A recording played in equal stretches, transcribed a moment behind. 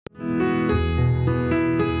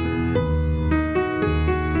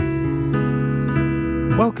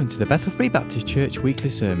Welcome to the Bethel Free Baptist Church weekly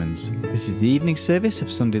sermons. This is the evening service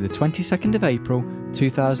of Sunday the 22nd of April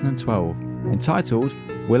 2012, entitled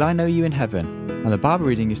Will I Know You in Heaven? And the Bible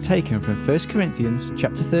reading is taken from 1 Corinthians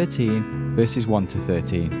chapter 13, verses 1 to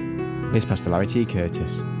 13. Here's Pastor Larry T.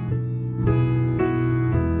 Curtis.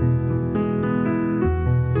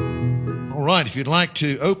 All right, if you'd like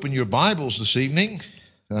to open your Bibles this evening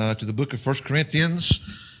to the book of 1 Corinthians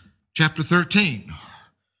chapter 13.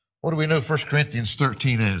 What do we know 1 Corinthians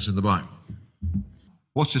 13 as in the Bible?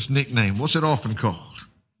 What's its nickname? What's it often called?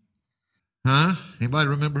 Anybody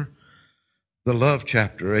remember? The love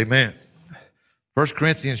chapter, amen. 1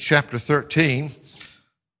 Corinthians chapter 13,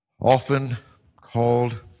 often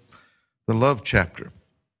called the love chapter.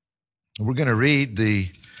 We're going to read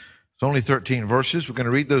it's only 13 verses. We're going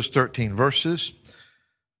to read those 13 verses,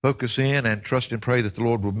 focus in and trust and pray that the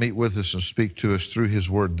Lord will meet with us and speak to us through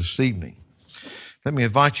His Word this evening. Let me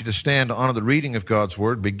invite you to stand to honor the reading of God's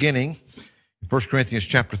Word, beginning in 1 Corinthians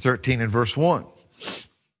chapter 13 and verse 1.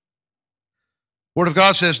 Word of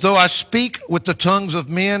God says, Though I speak with the tongues of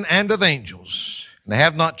men and of angels, and I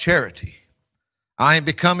have not charity, I am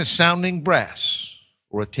become as sounding brass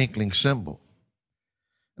or a tinkling cymbal.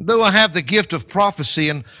 And though I have the gift of prophecy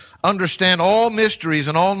and understand all mysteries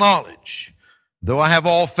and all knowledge, though I have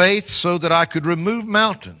all faith so that I could remove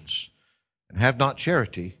mountains and have not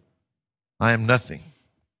charity, I am nothing.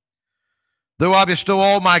 Though I bestow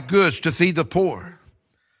all my goods to feed the poor,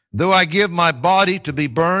 though I give my body to be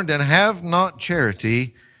burned and have not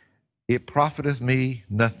charity, it profiteth me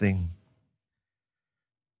nothing.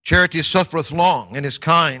 Charity suffereth long and is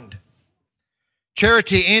kind.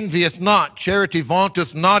 Charity envieth not. Charity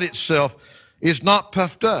vaunteth not itself, is not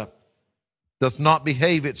puffed up, doth not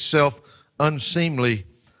behave itself unseemly,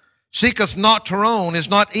 seeketh not her own, is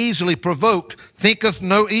not easily provoked, thinketh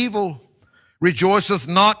no evil, rejoiceth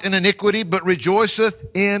not in iniquity, but rejoiceth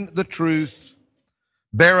in the truth,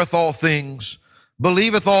 beareth all things,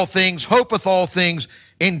 believeth all things, hopeth all things,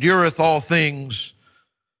 endureth all things.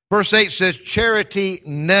 Verse 8 says, Charity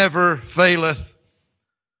never faileth,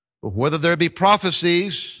 but whether there be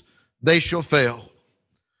prophecies, they shall fail.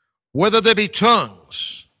 Whether there be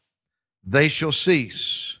tongues, they shall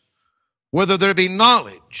cease. Whether there be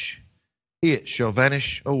knowledge, it shall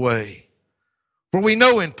vanish away. For we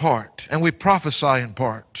know in part, and we prophesy in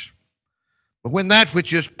part. But when that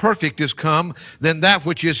which is perfect is come, then that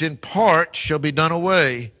which is in part shall be done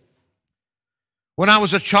away. When I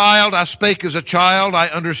was a child, I spake as a child, I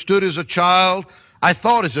understood as a child, I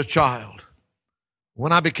thought as a child.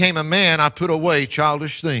 When I became a man, I put away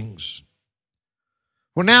childish things.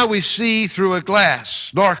 For now we see through a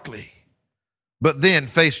glass, darkly, but then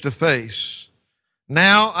face to face.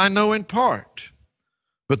 Now I know in part,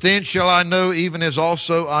 but then shall I know even as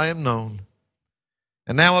also I am known.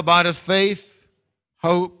 And now abideth faith,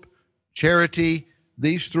 hope, charity,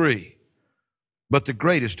 these three. But the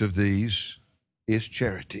greatest of these is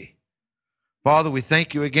charity. Father, we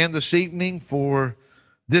thank you again this evening for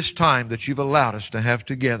this time that you've allowed us to have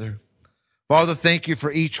together. Father, thank you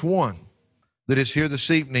for each one that is here this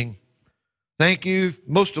evening. Thank you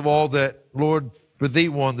most of all that, Lord, for the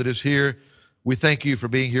one that is here. We thank you for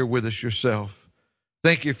being here with us yourself.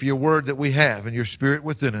 Thank you for your word that we have and your spirit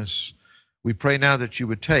within us. We pray now that you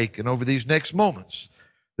would take, and over these next moments,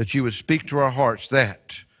 that you would speak to our hearts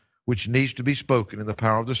that which needs to be spoken in the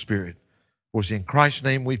power of the Spirit. For it's in Christ's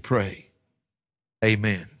name we pray.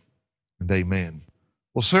 Amen and amen.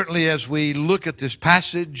 Well, certainly as we look at this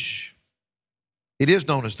passage, it is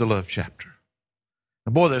known as the love chapter.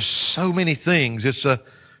 And boy, there's so many things. It's a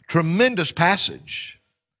tremendous passage.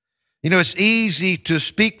 You know, it's easy to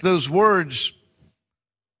speak those words,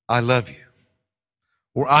 I love you,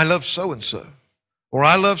 or I love so-and-so, or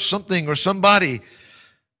I love something or somebody.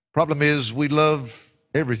 Problem is, we love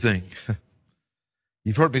everything.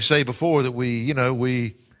 You've heard me say before that we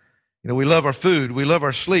love our food, we love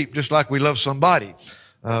our sleep, just like we love somebody.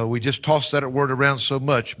 We just toss that word around so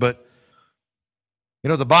much, but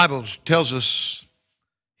the Bible tells us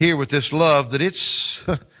here with this love that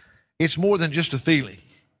it's more than just a feeling.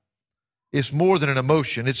 It's more than an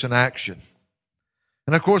emotion, it's an action.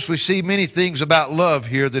 And of course, we see many things about love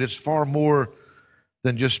here that it's far more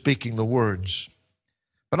than just speaking the words.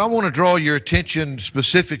 But I want to draw your attention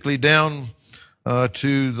specifically down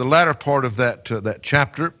to the latter part of that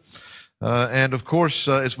chapter. And of course,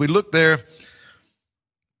 as we look there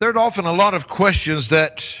are often a lot of questions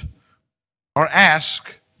that are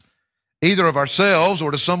asked either of ourselves or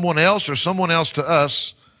to someone else or someone else to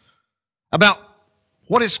us about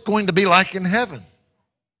what it's going to be like in heaven.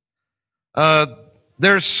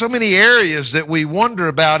 There's so many areas that we wonder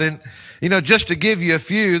about, and Just to give you a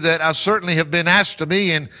few that I certainly have been asked to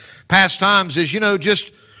me in past times is,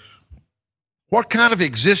 just what kind of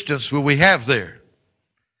existence will we have there?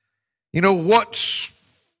 What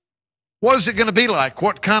is it going to be like?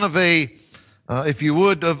 What kind of if you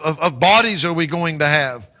would, of bodies are we going to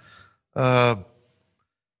have?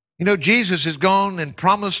 Jesus has gone and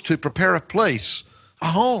promised to prepare a place, a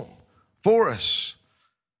home for us.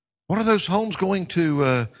 What are those homes going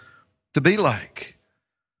to be like?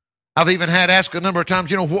 I've even had asked a number of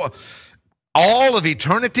times, what, all of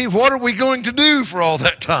eternity, what are we going to do for all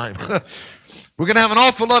that time? We're going to have an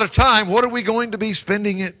awful lot of time. What are we going to be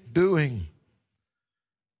spending it doing?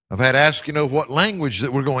 I've had asked, what language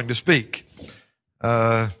that we're going to speak.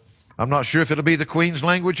 I'm not sure if it'll be the Queen's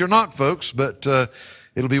language or not, folks, but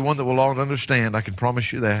it'll be one that we'll all understand. I can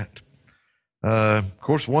promise you that. Of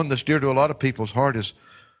course, one that's dear to a lot of people's heart is,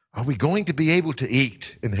 are we going to be able to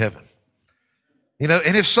eat in heaven?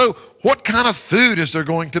 And if so, what kind of food is there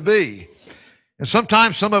going to be? And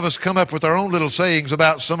sometimes some of us come up with our own little sayings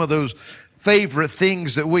about some of those favorite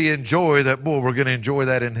things that we enjoy, that, boy, we're going to enjoy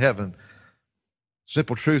that in heaven.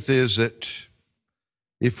 Simple truth is that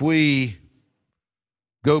if we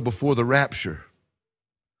go before the rapture,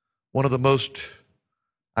 one of the most,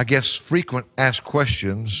 frequent asked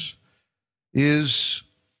questions is,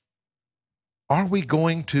 are we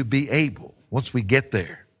going to be able, once we get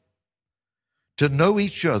there, to know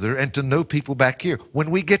each other and to know people back here? When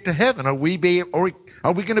we get to heaven, are we going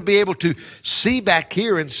to be able to see back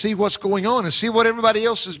here and see what's going on and see what everybody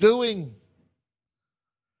else is doing?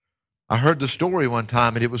 I heard the story one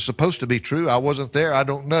time, and it was supposed to be true. I wasn't there. I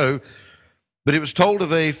don't know. But it was told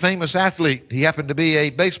of a famous athlete. He happened to be a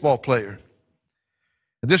baseball player.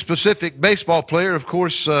 And this specific baseball player, of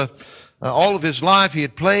course, all of his life he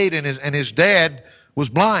had played, and his dad was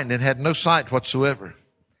blind and had no sight whatsoever.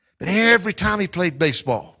 But every time he played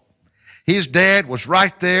baseball, his dad was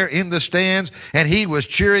right there in the stands, and he was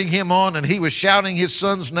cheering him on, and he was shouting his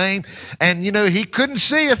son's name. And, he couldn't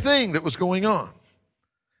see a thing that was going on.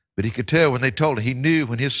 But he could tell when they told him. He knew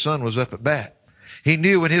when his son was up at bat. He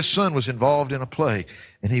knew when his son was involved in a play,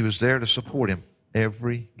 and he was there to support him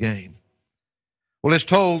every game. Well, it's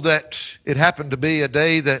told that it happened to be a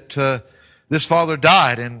day that this father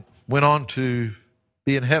died and went on to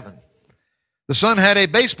be in heaven. The son had a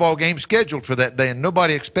baseball game scheduled for that day, and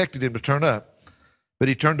nobody expected him to turn up, but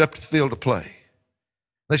he turned up to the field to play.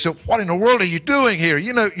 They said, what in the world are you doing here?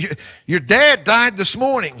 Your dad died this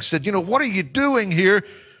morning. Said, what are you doing here?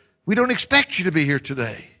 We don't expect you to be here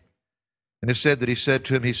today. And it said that he said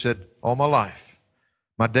to him, all my life,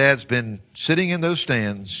 my dad's been sitting in those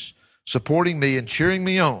stands, supporting me and cheering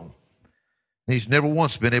me on. And he's never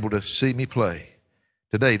once been able to see me play.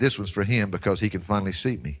 Today, this one's for him because he can finally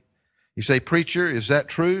see me. You say, preacher, is that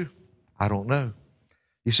true? I don't know.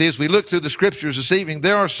 You see, as we look through the scriptures this evening,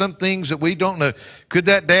 there are some things that we don't know. Could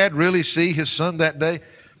that dad really see his son that day?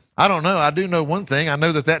 I don't know. I do know one thing. I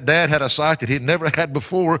know that dad had a sight that he'd never had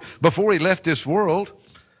before he left this world.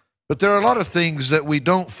 But there are a lot of things that we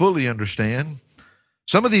don't fully understand.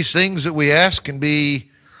 Some of these things that we ask can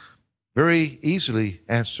be very easily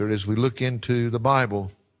answered as we look into the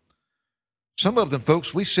Bible. Some of them,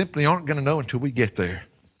 folks, we simply aren't going to know until we get there.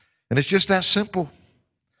 And it's just that simple.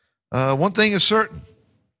 One thing is certain.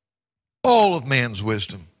 All of man's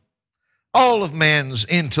wisdom, all of man's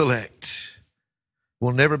intellect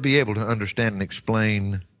will never be able to understand and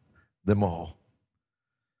explain them all.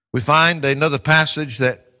 We find another passage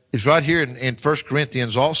that is right here in 1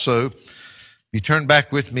 Corinthians also. If you turn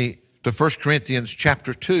back with me to 1 Corinthians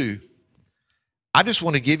chapter 2, I just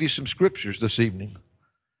want to give you some scriptures this evening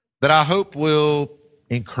that I hope will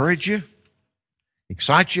encourage you,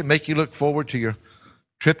 excite you, make you look forward to your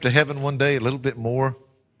trip to heaven one day a little bit more.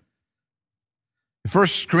 In 1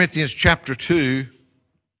 Corinthians chapter 2,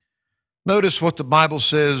 notice what the Bible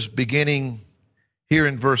says beginning here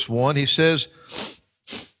in verse 1. He says,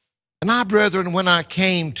 and I, brethren, when I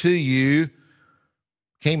came to you,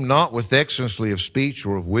 came not with excellency of speech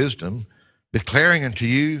or of wisdom, declaring unto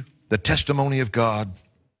you the testimony of God.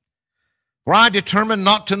 For I determined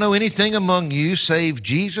not to know anything among you save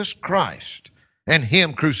Jesus Christ and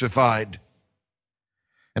him crucified.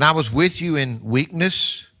 And I was with you in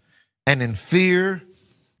weakness and in fear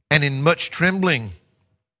and in much trembling.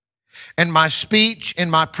 And my speech and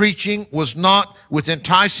my preaching was not with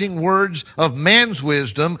enticing words of man's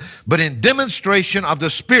wisdom, but in demonstration of the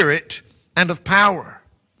Spirit and of power,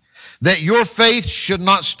 that your faith should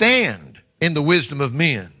not stand in the wisdom of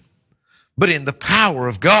men, but in the power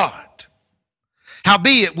of God.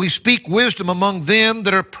 Howbeit we speak wisdom among them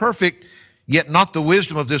that are perfect, yet not the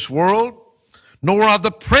wisdom of this world, nor of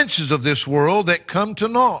the princes of this world that come to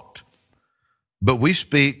naught. But we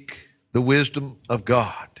speak the wisdom of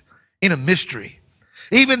God in a mystery,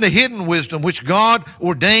 even the hidden wisdom which God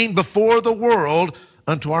ordained before the world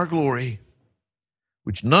unto our glory,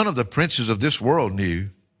 which none of the princes of this world knew.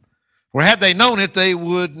 For had they known it, they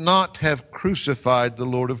would not have crucified the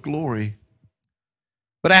Lord of glory.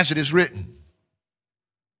 But as it is written,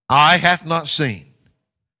 eye hath not seen,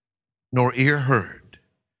 nor ear heard,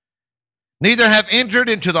 neither have entered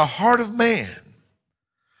into the heart of man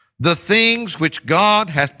the things which God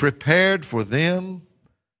hath prepared for them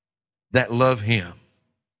that love him.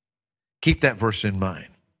 Keep that verse in mind.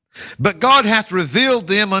 But God hath revealed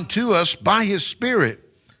them unto us by his Spirit.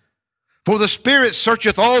 For the Spirit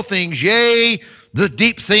searcheth all things, yea, the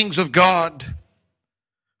deep things of God.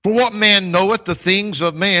 For what man knoweth the things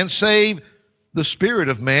of man, save the Spirit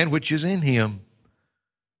of man which is in him?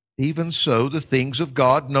 Even so the things of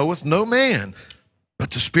God knoweth no man,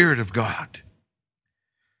 but the Spirit of God.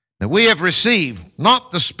 Now we have received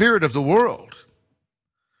not the spirit of the world,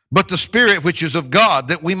 but the Spirit which is of God,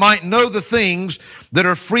 that we might know the things that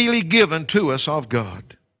are freely given to us of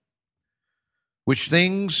God. Which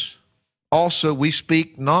things also we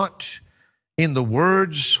speak not in the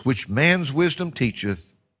words which man's wisdom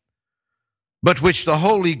teacheth, but which the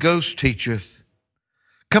Holy Ghost teacheth,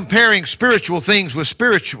 comparing spiritual things with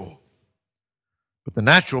spiritual. But the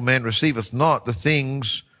natural man receiveth not the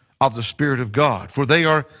things of the Spirit of God, for they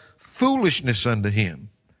are foolishness unto him.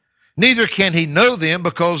 Neither can he know them,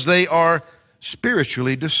 because they are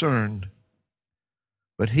spiritually discerned.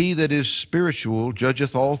 But he that is spiritual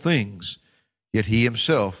judgeth all things, yet he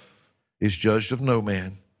himself is judged of no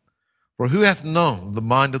man. For who hath known the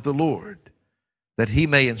mind of the Lord, that he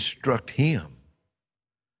may instruct him?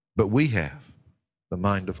 But we have the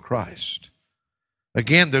mind of Christ.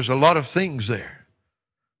 Again, there's a lot of things there.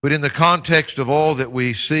 But in the context of all that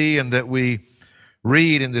we see and that we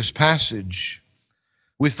read in this passage,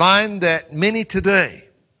 we find that many today,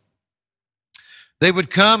 they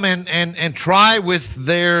would come and try with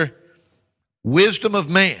their wisdom of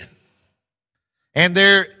man and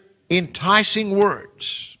their enticing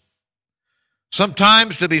words,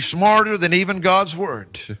 sometimes to be smarter than even God's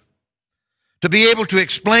word, to be able to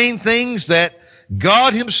explain things that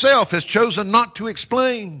God himself has chosen not to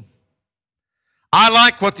explain. I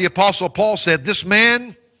like what the Apostle Paul said. This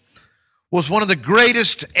man was one of the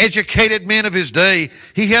greatest educated men of his day.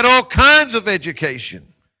 He had all kinds of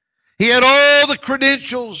education. He had all the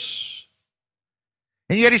credentials.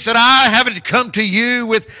 And yet he said, I haven't come to you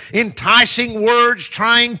with enticing words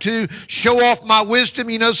trying to show off my wisdom.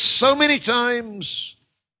 You know, so many times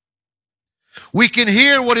we can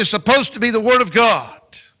hear what is supposed to be the Word of God.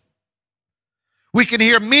 We can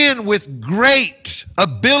hear men with great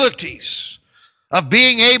abilities of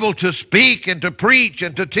being able to speak and to preach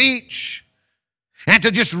and to teach and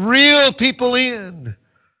to just reel people in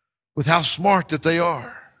with how smart that they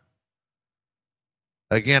are.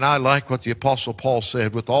 Again, I like what the Apostle Paul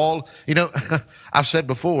said with all, I've said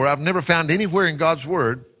before, I've never found anywhere in God's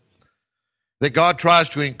Word that God tries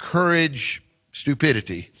to encourage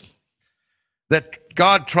stupidity, that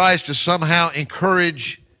God tries to somehow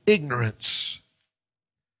encourage ignorance.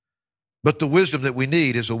 But the wisdom that we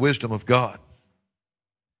need is the wisdom of God.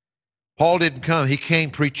 Paul didn't come. He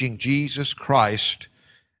came preaching Jesus Christ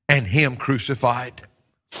and him crucified.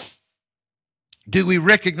 Do we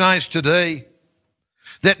recognize today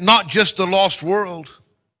that not just the lost world,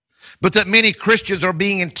 but that many Christians are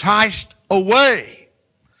being enticed away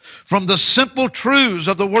from the simple truths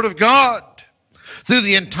of the Word of God through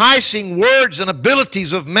the enticing words and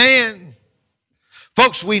abilities of man?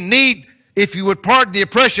 Folks, we need, if you would pardon the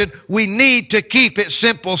expression, we need to keep it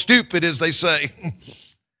simple, stupid, as they say.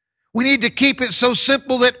 We need to keep it so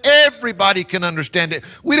simple that everybody can understand it.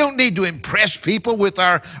 We don't need to impress people with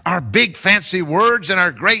our big fancy words and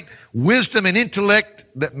our great wisdom and intellect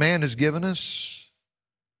that man has given us.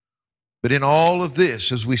 But in all of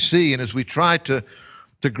this, as we see and as we try to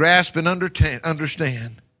grasp and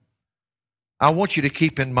understand, I want you to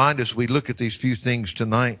keep in mind as we look at these few things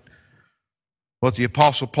tonight, what the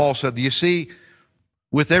Apostle Paul said. You see,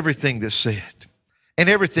 with everything that's said, and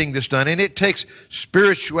everything that's done. And it takes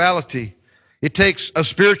spirituality. It takes a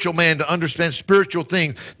spiritual man to understand spiritual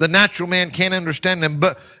things. The natural man can't understand them.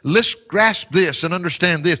 But let's grasp this and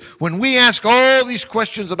understand this. When we ask all these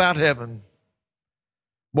questions about heaven,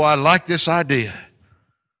 boy, I like this idea.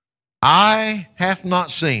 Eye hath not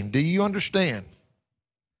seen. Do you understand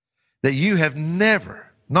that you have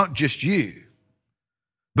never, not just you,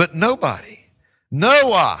 but nobody,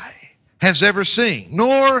 no eye has ever seen,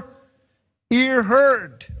 nor ear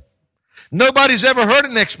heard. Nobody's ever heard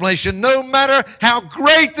an explanation, no matter how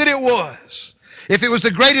great that it was. If it was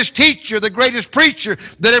the greatest teacher, the greatest preacher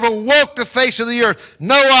that ever walked the face of the earth,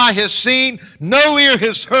 no eye has seen, no ear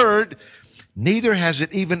has heard, neither has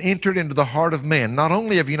it even entered into the heart of man. Not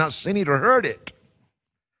only have you not seen it or heard it,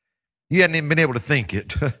 you haven't even been able to think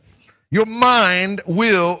it. Your mind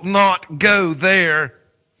will not go there.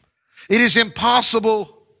 It is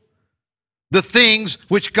impossible. The things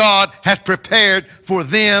which God hath prepared for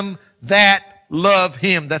them that love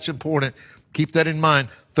Him. That's important. Keep that in mind.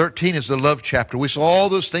 13 is the love chapter. We saw all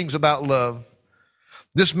those things about love.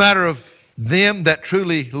 This matter of them that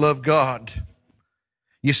truly love God.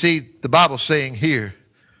 You see, the Bible's saying here,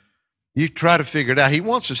 you try to figure it out. He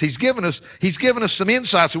wants us. He's given us some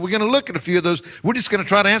insights. So we're going to look at a few of those. We're just going to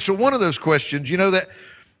try to answer one of those questions. You know that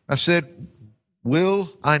I said,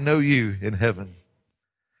 will I know you in heaven?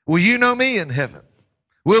 Will you know me in heaven?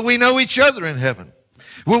 Will we know each other in heaven?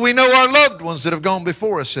 Will we know our loved ones that have gone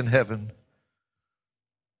before us in heaven?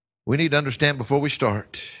 We need to understand before we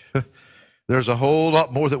start. There's a whole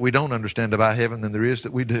lot more that we don't understand about heaven than there is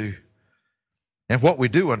that we do. And what we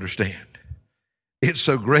do understand, it's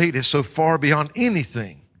so great, it's so far beyond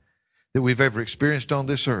anything that we've ever experienced on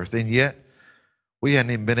this earth. And yet, we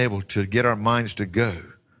hadn't even been able to get our minds to go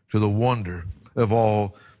to the wonder of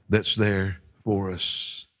all that's there for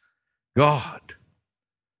us. God,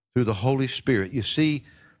 through the Holy Spirit, you see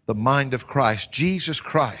the mind of Christ, Jesus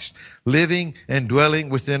Christ, living and dwelling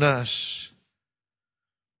within us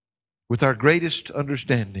with our greatest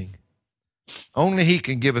understanding. Only He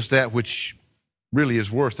can give us that which really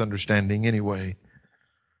is worth understanding anyway.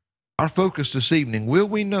 Our focus this evening, will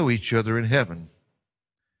we know each other in heaven?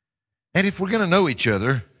 And if we're going to know each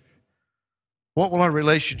other, what will our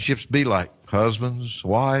relationships be like? Husbands,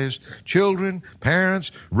 wives, children,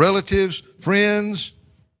 parents, relatives, friends,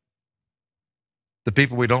 the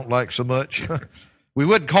people we don't like so much. We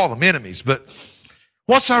wouldn't call them enemies, but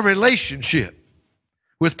what's our relationship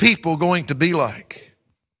with people going to be like?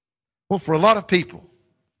 Well, for a lot of people,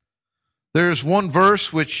 there's one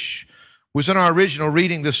verse which was in our original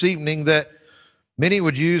reading this evening that many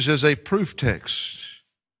would use as a proof text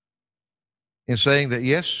in saying that,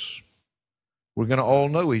 yes, we're going to all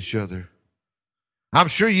know each other. I'm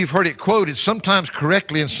sure you've heard it quoted sometimes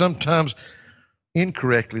correctly and sometimes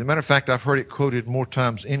incorrectly. As a matter of fact, I've heard it quoted more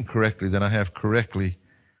times incorrectly than I have correctly.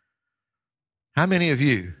 How many of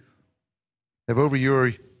you have over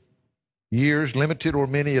your years, limited or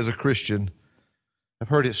many as a Christian, have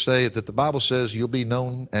heard it say that the Bible says you'll be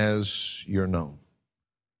known as you're known?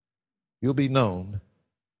 You'll be known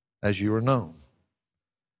as you are known.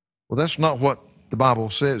 Well, that's not what the Bible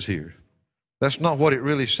says here. That's not what it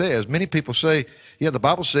really says. Many people say, yeah, the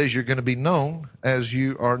Bible says you're going to be known as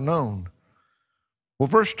you are known. Well,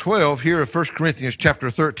 verse 12 here of 1 Corinthians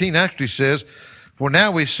chapter 13 actually says, for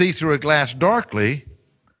now we see through a glass darkly,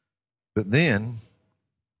 but then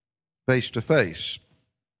face to face.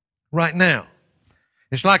 Right now.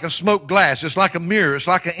 It's like a smoked glass. It's like a mirror. It's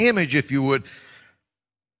like an image, if you would.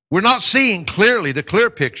 We're not seeing clearly the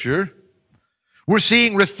clear picture. We're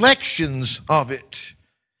seeing reflections of it.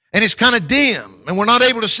 And it's kind of dim, and we're not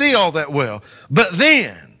able to see all that well. But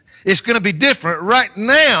then, it's going to be different. Right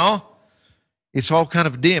now, it's all kind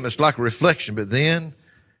of dim. It's like a reflection. But then,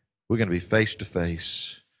 we're going to be face to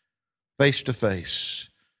face. Face to face.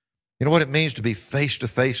 You know what it means to be face to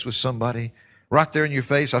face with somebody? Right there in your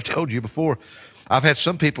face. I've told you before, I've had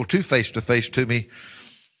some people too face to face to me.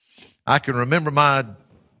 I can remember my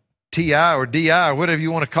TI or DI or whatever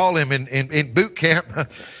you want to call him in boot camp.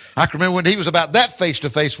 I can remember when he was about that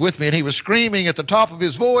face-to-face with me and he was screaming at the top of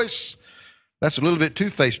his voice. That's a little bit too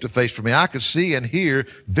face-to-face for me. I could see and hear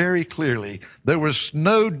very clearly. There was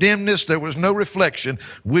no dimness. There was no reflection.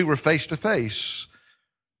 We were face-to-face.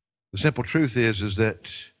 The simple truth is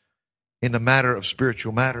that in the matter of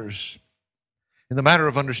spiritual matters, in the matter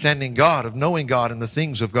of understanding God, of knowing God and the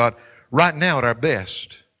things of God, right now at our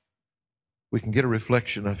best, we can get a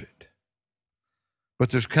reflection of it. But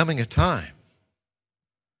there's coming a time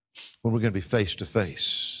when we're going to be face to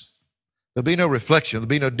face. There'll be no reflection. There'll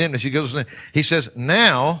be no dimness. He says,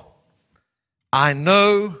 now I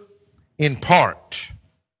know in part,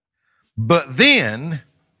 but then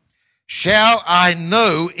shall I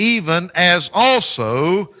know even as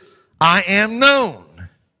also I am known.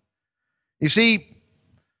 You see,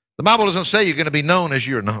 the Bible doesn't say you're going to be known as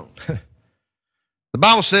you're known. The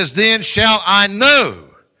Bible says, then shall I know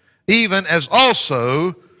even as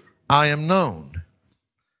also I am known.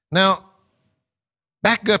 Now,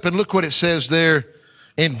 back up and look what it says there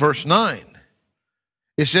in verse 9.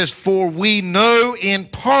 It says, for we know in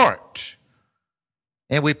part,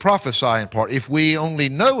 and we prophesy in part. If we only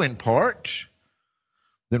know in part,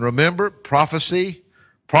 then remember, prophecy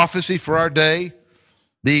prophecy for our day,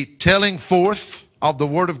 the telling forth of the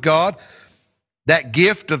Word of God, that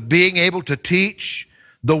gift of being able to teach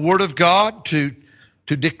the Word of God, to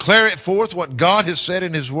declare it forth, what God has said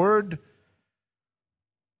in His Word.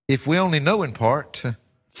 If we only know in part,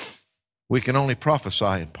 we can only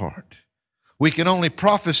prophesy in part. We can only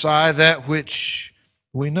prophesy that which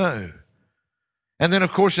we know. And then,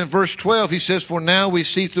 of course, in verse 12, he says, "For now we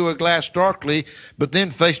see through a glass darkly, but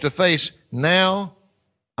then face to face. Now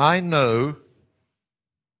I know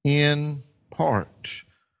in part."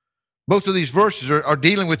 Both of these verses are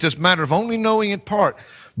dealing with this matter of only knowing in part.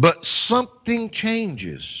 But something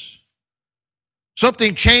changes.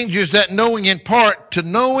 Something changes that knowing in part to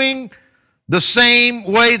knowing the same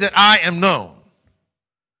way that I am known.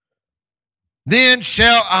 Then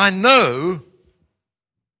shall I know,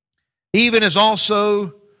 even as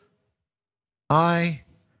also I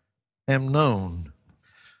am known.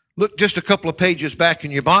 Look just a couple of pages back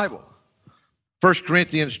in your Bible. 1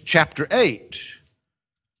 Corinthians chapter 8.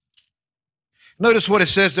 Notice what it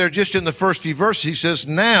says there just in the first few verses. He says,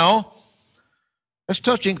 "Now, as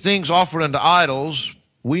touching things offered unto idols,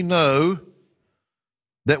 we know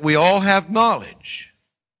that we all have knowledge.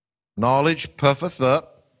 Knowledge puffeth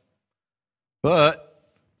up, but,"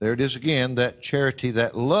 there it is again, "that charity,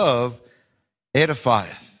 that love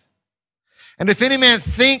edifieth. And if any man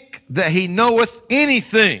think that he knoweth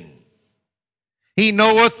anything, he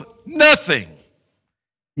knoweth nothing,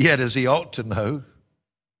 yet as he ought to know."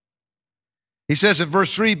 He says in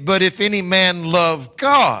verse 3, "But if any man love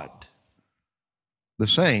God, the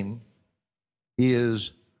same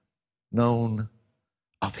is known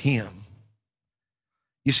of him."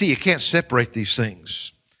 You see, you can't separate these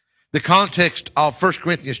things. The context of 1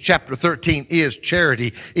 Corinthians chapter 13 is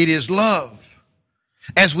charity. It is love.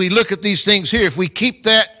 As we look at these things here, if we keep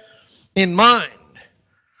that in mind,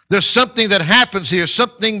 there's something that happens here,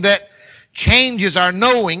 something that changes our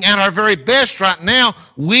knowing and our very best right now.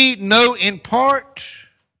 We know in part,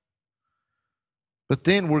 but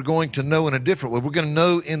then we're going to know in a different way. We're going to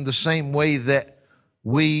know in the same way that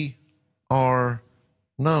we are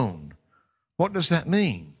known. What does that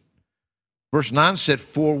mean? Verse 9 said,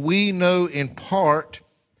 "For we know in part,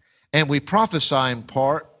 and we prophesy in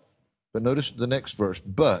part." But notice the next verse,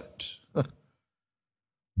 "But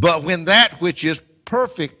when that which is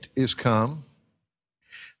perfect is come,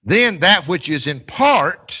 then that which is in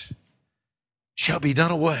part shall be done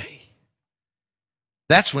away."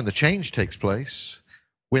 That's when the change takes place.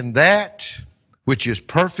 When that which is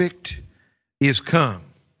perfect is come.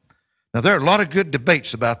 Now, there are a lot of good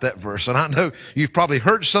debates about that verse, and I know you've probably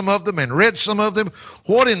heard some of them and read some of them.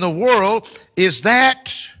 What in the world is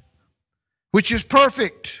that which is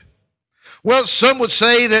perfect? Well, some would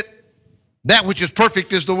say that that which is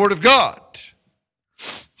perfect is the Word of God.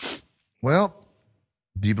 Well,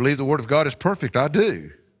 do you believe the Word of God is perfect? I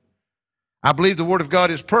do. I believe the Word of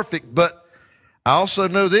God is perfect, but I also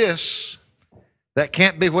know this. That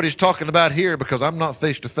can't be what he's talking about here, because I'm not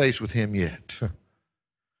face to face with him yet.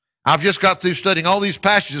 I've just got through studying all these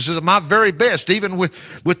passages at my very best, even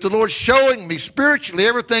with the Lord showing me spiritually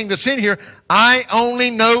everything that's in here. I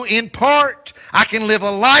only know in part. I can live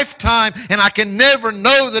a lifetime and I can never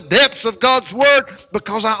know the depths of God's Word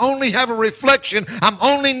because I only have a reflection. I'm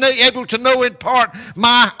only able to know in part.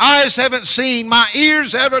 My eyes haven't seen, my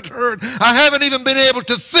ears haven't heard. I haven't even been able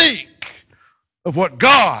to think of what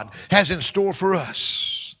God has in store for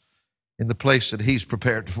us in the place that He's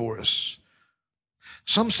prepared for us.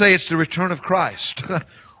 Some say it's the return of Christ.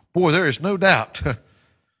 Boy, there is no doubt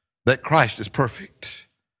that Christ is perfect.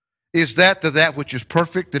 Is that which is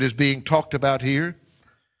perfect that is being talked about here?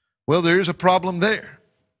 Well, there is a problem there.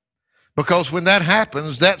 Because when that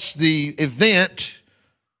happens, that's the event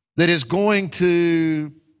that is going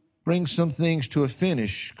to bring some things to a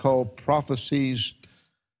finish, called prophecies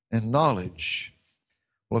and knowledge.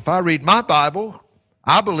 Well, if I read my Bible,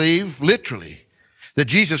 I believe literally that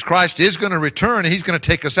Jesus Christ is going to return and He's going to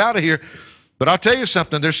take us out of here. But I'll tell you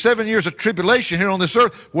something, there's 7 years of tribulation here on this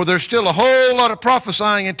earth where there's still a whole lot of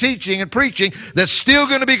prophesying and teaching and preaching that's still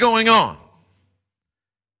going to be going on.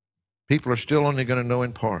 People are still only going to know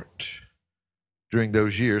in part during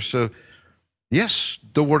those years. So, yes,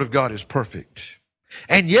 the Word of God is perfect.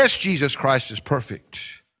 And yes, Jesus Christ is perfect.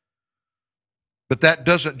 But that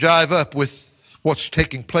doesn't jive up with what's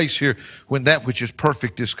taking place here when that which is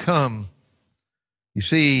perfect is come. You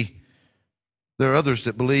see, there are others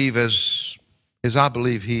that believe, as I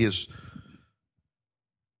believe he is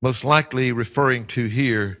most likely referring to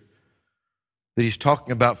here, that he's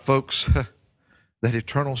talking about, folks, that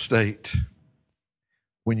eternal state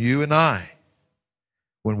when you and I,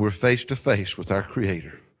 when we're face to face with our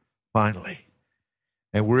Creator, finally.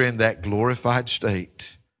 And we're in that glorified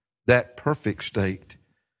state, that perfect state,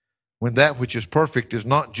 when that which is perfect is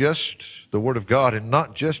not just the Word of God and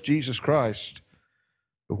not just Jesus Christ,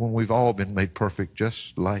 but when we've all been made perfect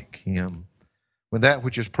just like Him. When that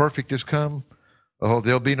which is perfect has come, oh,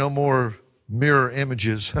 there'll be no more mirror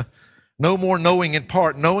images, no more knowing in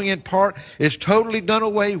part. Knowing in part is totally done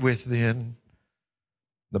away with then.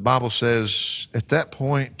 The Bible says at that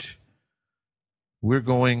point, we're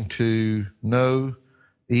going to know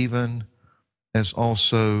even as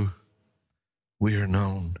also we are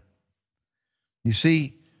known. You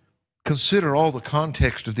see, consider all the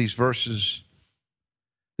context of these verses.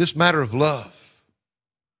 This matter of love,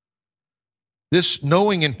 this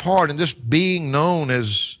knowing in part and this being known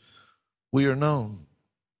as we are known.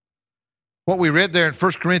 What we read there in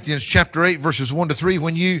 1 Corinthians chapter 8, verses 1 to 3,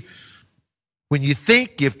 when you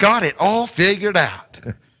think you've got it all figured out,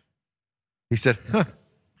 he said,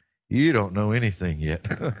 you don't know anything yet.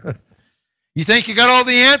 You think you got all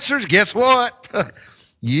the answers? Guess what?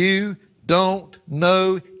 You don't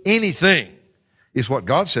know anything, is what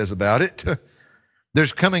God says about it.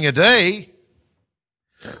 There's coming a day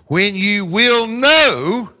when you will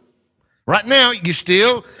know. Right now, you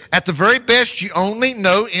still, at the very best, you only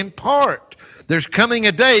know in part. There's coming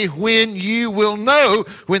a day when you will know,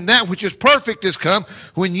 when that which is perfect has come,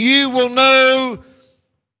 when you will know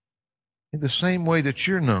in the same way that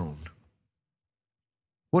you're known.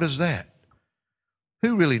 What is that?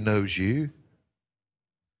 Who really knows you?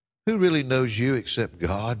 Who really knows you except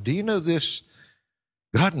God? Do you know this?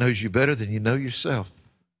 God knows you better than you know yourself.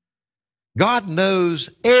 God knows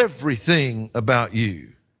everything about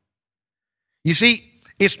you. You see,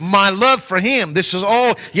 it's my love for Him. This is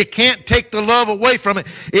all. You can't take the love away from it.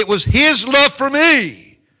 It was His love for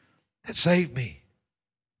me that saved me.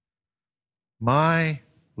 My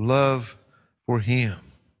love for Him.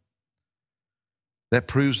 That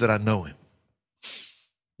proves that I know Him.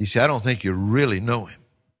 You see, I don't think you really know Him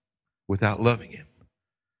without loving Him.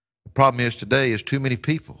 The problem is today is too many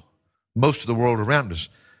people, most of the world around us,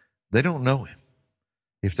 they don't know Him.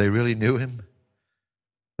 If they really knew Him,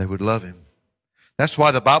 they would love Him. That's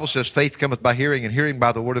why the Bible says faith cometh by hearing and hearing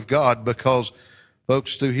by the Word of God, because,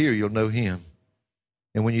 folks, through here you'll know Him.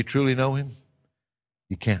 And when you truly know Him,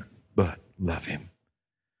 you can't but love Him.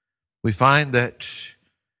 We find that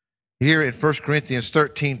here in 1 Corinthians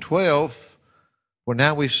 13:12, for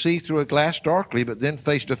now we see through a glass darkly, but then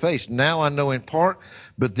face to face. Now I know in part,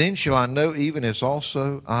 but then shall I know even as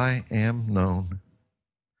also I am known.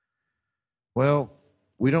 Well,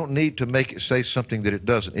 we don't need to make it say something that it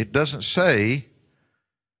doesn't. It doesn't say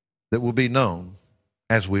that we'll be known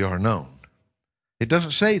as we are known. It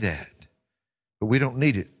doesn't say that, but we don't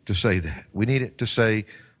need it to say that. We need it to say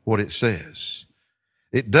what it says.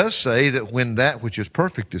 It does say that when that which is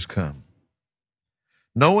perfect is come,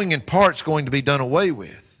 knowing in part is going to be done away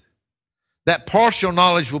with. That partial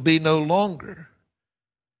knowledge will be no longer.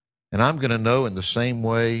 And I'm going to know in the same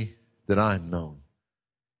way that I'm known.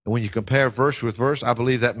 And when you compare verse with verse, I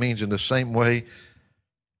believe that means in the same way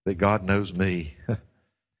that God knows me.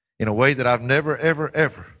 In a way that I've never, ever,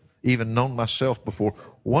 ever even known myself before.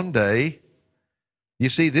 One day, you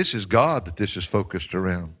see, this is God that this is focused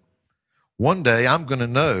around. One day I'm going to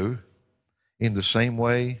know in the same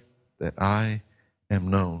way that I am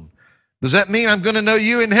known. Does that mean I'm going to know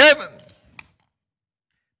you in heaven?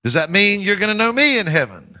 Does that mean you're going to know me in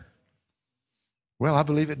heaven? Well, I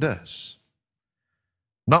believe it does.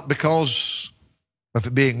 Not because of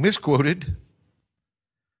it being misquoted,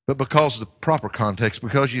 but because of the proper context.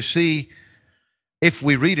 Because you see, if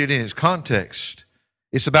we read it in its context,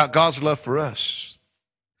 it's about God's love for us.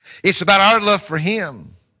 It's about our love for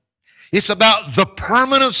Him. It's about the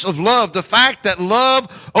permanence of love, the fact that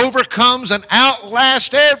love overcomes and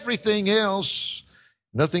outlasts everything else.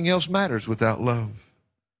 Nothing else matters without love.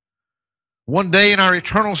 One day in our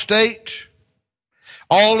eternal state,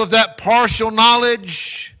 all of that partial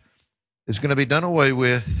knowledge is going to be done away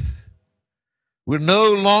with. We're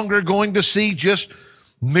no longer going to see just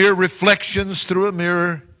mere reflections through a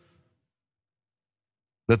mirror.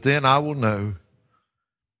 But then I will know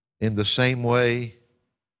in the same way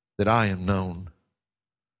that I am known.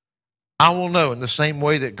 I will know in the same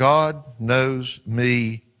way that God knows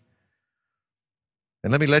me.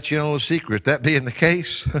 And let me let you know a secret. That being the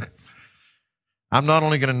case, I'm not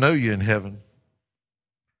only going to know you in heaven,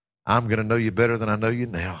 I'm going to know you better than I know you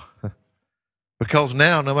now. Because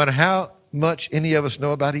now, no matter how much any of us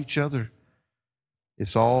know about each other,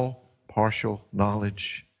 it's all partial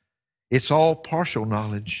knowledge. It's all partial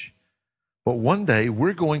knowledge. But one day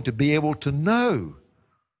we're going to be able to know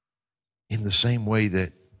in the same way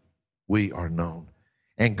that we are known.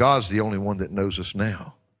 And God's the only one that knows us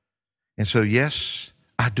now. And so, yes,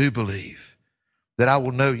 I do believe that I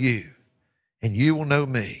will know you and you will know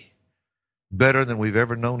me better than we've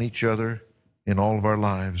ever known each other in all of our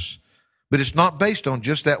lives. But it's not based on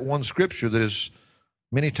just that one scripture that is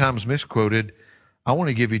many times misquoted. I want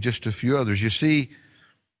to give you just a few others. You see,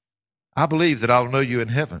 I believe that I'll know you in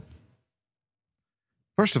heaven.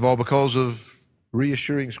 First of all, because of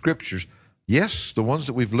reassuring scriptures. Yes, the ones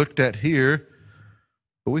that we've looked at here,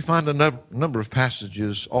 but we find a number of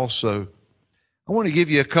passages also. I want to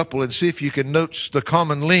give you a couple and see if you can notice the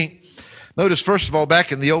common link. Notice, first of all,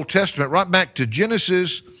 back in the Old Testament, right back to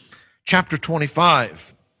Genesis chapter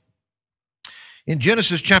 25. In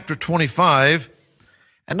Genesis chapter 25,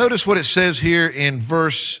 and notice what it says here in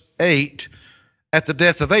verse 8 at the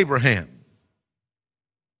death of Abraham.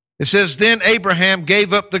 It says, "Then Abraham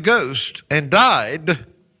gave up the ghost and died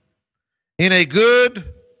in a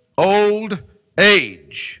good old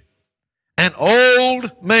age, an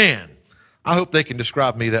old man." I hope they can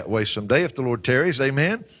describe me that way someday if the Lord tarries,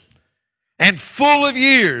 amen. "And full of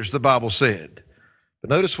years," the Bible said. But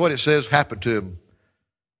notice what it says happened to him.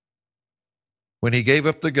 When he gave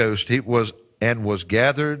up the ghost, he was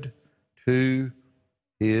gathered to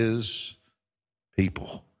his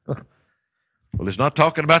people. Well, it's not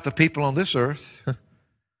talking about the people on this earth.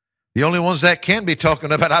 The only ones that can be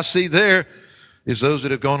talking about, I see there, is those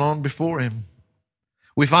that have gone on before him.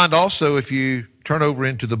 We find also, if you turn over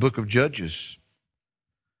into the book of Judges,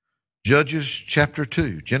 Judges chapter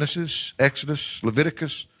 2, Genesis, Exodus,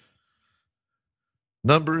 Leviticus,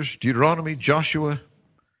 Numbers, Deuteronomy, Joshua,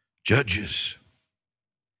 Judges.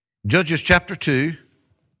 Judges chapter 2,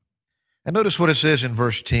 and notice what it says in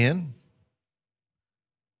verse 10.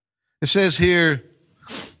 It says here,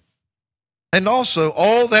 "And also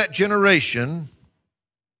all that generation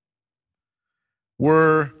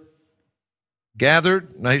were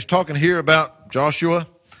gathered." Now he's talking here about Joshua.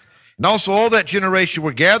 "And also all that generation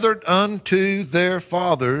were gathered unto their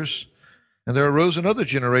fathers, and there arose another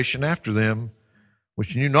generation after them,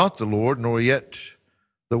 which knew not the Lord, nor yet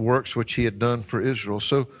the works which he had done for Israel."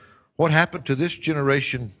 So what happened to this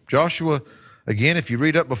generation? Joshua, again, if you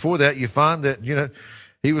read up before that, you find that,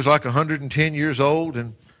 he was like 110 years old,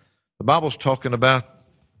 and the Bible's talking about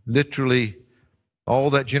literally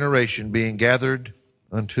all that generation being gathered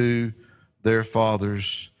unto their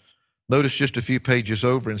fathers. Notice just a few pages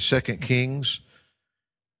over in 2 Kings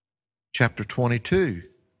chapter 22.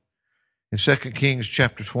 In 2 Kings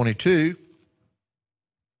chapter 22,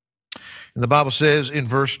 and the Bible says in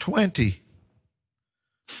verse 20,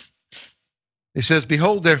 it says,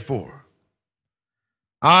 "Behold, therefore,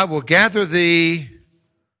 I will gather thee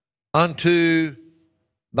unto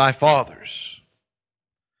thy fathers,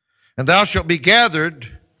 and thou shalt be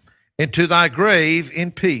gathered into thy grave in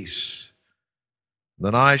peace.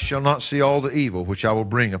 Then I shall not see all the evil which I will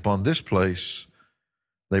bring upon this place."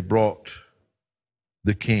 They brought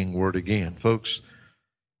the king word again. Folks,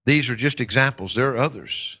 these are just examples. There are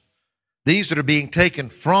others. These that are being taken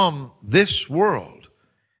from this world.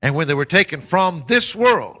 And when they were taken from this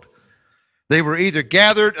world, they were either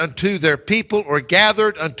gathered unto their people or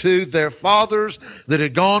gathered unto their fathers that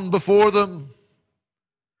had gone before them.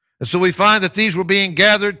 And so we find that these were being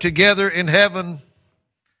gathered together in heaven.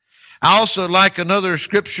 I also like another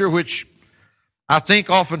scripture which I think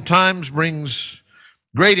oftentimes brings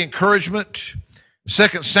great encouragement.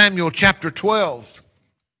 2 Samuel chapter 12.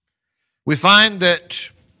 We find that,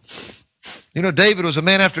 David was a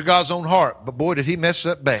man after God's own heart, but boy, did he mess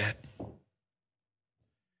up bad.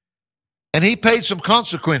 And he paid some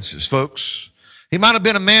consequences, folks. He might have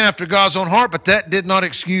been a man after God's own heart, but that did not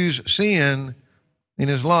excuse sin in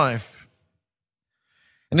his life.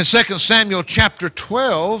 And in 2 Samuel chapter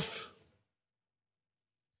 12,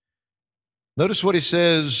 notice what he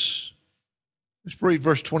says. Let's read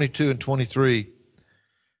verse 22 and 23.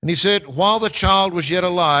 "And he said, While the child was yet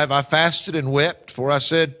alive, I fasted and wept, for I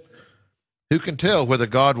said, Who can tell whether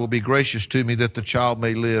God will be gracious to me that the child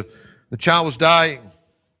may live?" The child was dying.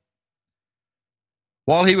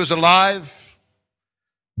 While he was alive,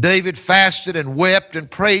 David fasted and wept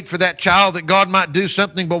and prayed for that child that God might do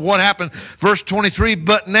something. But what happened? Verse 23,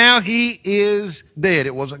 "But now he is dead."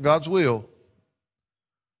 It wasn't God's will.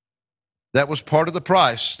 That was part of the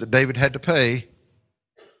price that David had to pay.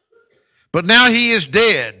 "But now he is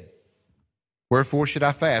dead. Wherefore should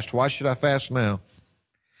I fast?" Why should I fast now?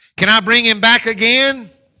 "Can I bring him back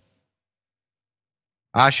again?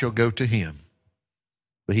 I shall go to him,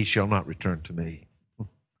 but he shall not return to me."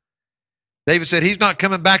 David said, he's not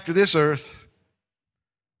coming back to this earth,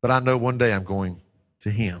 but I know one day I'm going to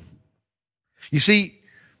him. You see,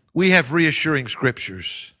 we have reassuring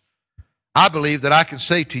scriptures. I believe that I can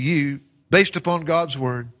say to you, based upon God's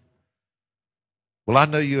word, will I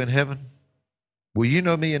know you in heaven? Will you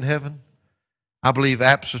know me in heaven? I believe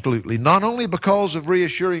absolutely. Not only because of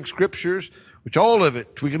reassuring scriptures, which all of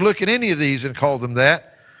it, we can look at any of these and call them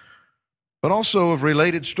that, but also of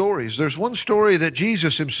related stories. There's one story that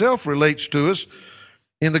Jesus himself relates to us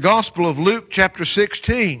in the Gospel of Luke chapter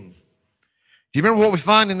 16. Do you remember what we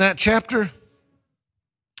find in that chapter?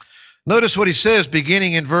 Notice what he says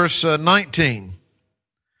beginning in verse 19.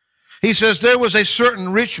 He says, there was a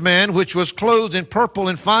certain rich man which was clothed in purple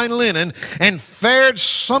and fine linen and fared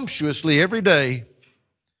sumptuously every day.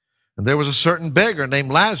 And there was a certain beggar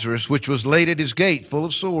named Lazarus which was laid at his gate full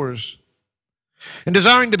of sores, and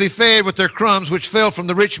desiring to be fed with their crumbs which fell from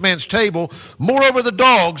the rich man's table. Moreover, the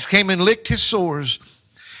dogs came and licked his sores.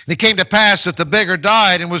 And it came to pass that the beggar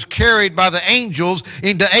died and was carried by the angels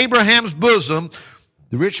into Abraham's bosom.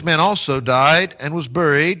 The rich man also died and was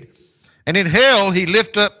buried. And in hell he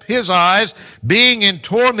lift up his eyes, being in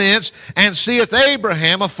torments, and seeth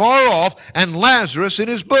Abraham afar off, and Lazarus in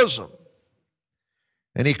his bosom.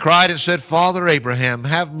 And he cried and said, Father Abraham,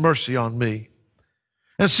 have mercy on me,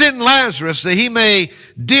 and send Lazarus that he may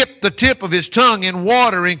dip the tip of his tongue in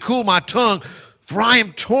water and cool my tongue, for I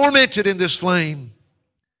am tormented in this flame.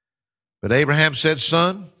 But Abraham said,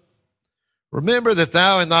 Son, remember that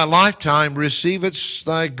thou in thy lifetime receivedst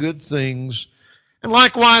thy good things, and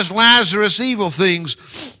likewise Lazarus evil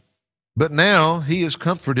things. But now he is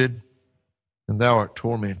comforted, and thou art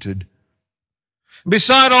tormented.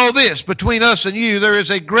 Beside all this, between us and you, there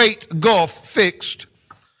is a great gulf fixed,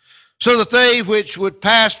 so that they which would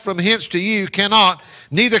pass from hence to you cannot,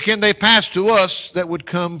 neither can they pass to us that would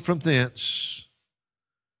come from thence.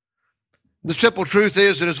 The simple truth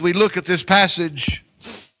is that as we look at this passage,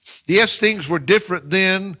 yes, things were different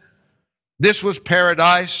then. This was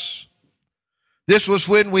paradise. This was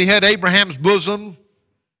when we had Abraham's bosom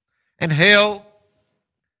and hell,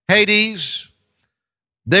 Hades.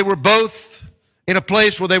 They were both in a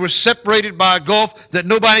place where they were separated by a gulf that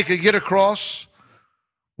nobody could get across.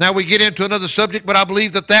 Now we get into another subject, but I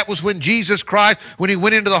believe that that was when Jesus Christ, when he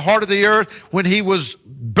went into the heart of the earth, when he was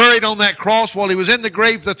buried on that cross while he was in the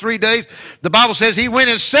grave for 3 days. The Bible says he went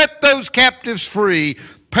and set those captives free.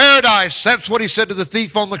 Paradise, that's what he said to the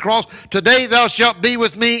thief on the cross. Today thou shalt be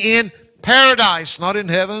with me in paradise, not in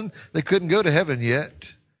heaven. They couldn't go to heaven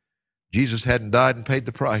yet. Jesus hadn't died and paid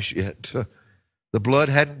the price yet. The blood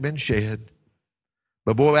hadn't been shed.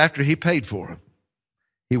 But boy, after he paid for them,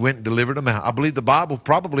 he went and delivered them out. I believe the Bible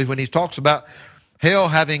probably, when he talks about hell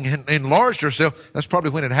having enlarged herself, that's probably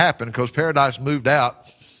when it happened, because paradise moved out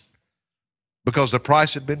because the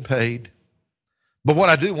price had been paid. But what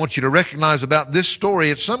I do want you to recognize about this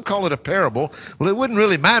story, some call it a parable. Well, it wouldn't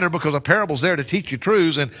really matter, because a parable's there to teach you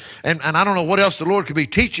truths, and I don't know what else the Lord could be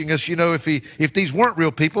teaching us, if these weren't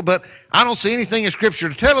real people, but I don't see anything in Scripture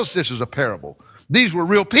to tell us this is a parable. These were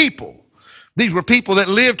real people. These were people that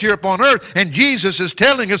lived here upon earth, and Jesus is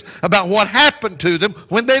telling us about what happened to them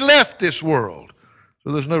when they left this world.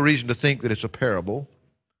 So there's no reason to think that it's a parable.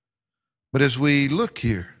 But as we look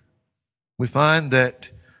here, we find that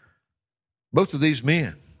both of these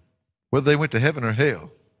men, whether they went to heaven or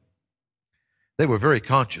hell, they were very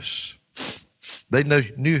conscious. They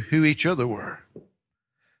knew who each other were.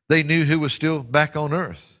 They knew who was still back on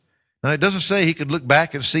earth. Now, it doesn't say he could look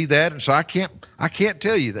back and see that, and so I can't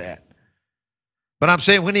tell you that. But I'm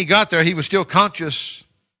saying when he got there, he was still conscious.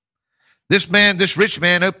 This rich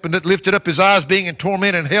man, lifted up his eyes, being in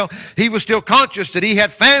torment in hell. He was still conscious that he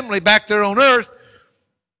had family back there on earth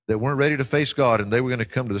that weren't ready to face God, and they were going to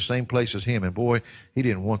come to the same place as him. And boy, he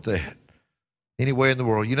didn't want that anywhere in the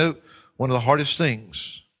world. One of the hardest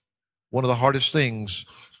things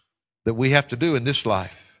that we have to do in this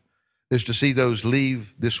life is to see those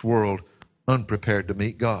leave this world unprepared to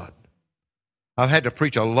meet God. I've had to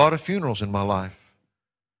preach a lot of funerals in my life.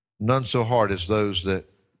 None so hard as those that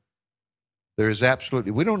there is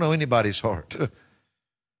absolutely, we don't know anybody's heart,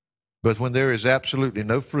 but when there is absolutely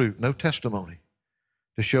no fruit, no testimony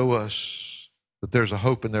to show us that there's a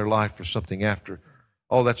hope in their life for something after.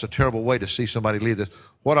 Oh, that's a terrible way to see somebody leave this.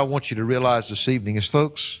 What I want you to realize this evening is,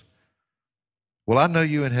 folks, will I know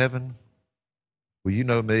you in heaven? Will you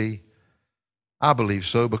know me? I believe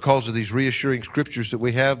so, because of these reassuring scriptures that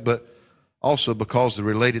we have, but also because of the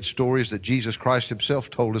related stories that Jesus Christ himself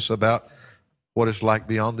told us about what it's like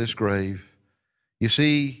beyond this grave. You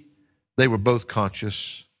see, they were both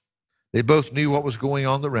conscious. They both knew what was going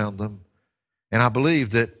on around them. And I believe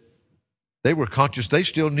that they were conscious. They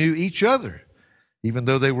still knew each other, even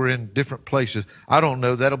though they were in different places. I don't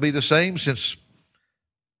know. That'll be the same since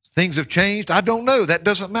things have changed. I don't know. That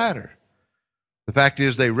doesn't matter. The fact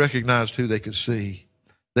is they recognized who they could see.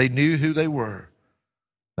 They knew who they were.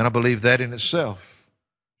 And I believe that in itself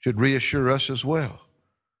should reassure us as well,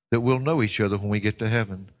 that we'll know each other when we get to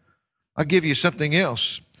heaven. I'll give you something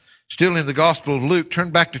else. Still in the Gospel of Luke,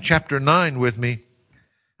 turn back to chapter 9 with me.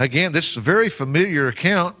 Again, this is a very familiar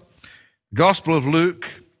account. Gospel of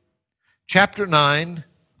Luke, chapter 9.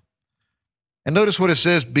 And notice what it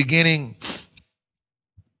says beginning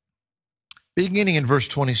in verse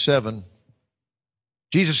 27.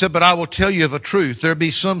 Jesus said, "But I will tell you of a truth. There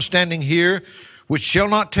be some standing here which shall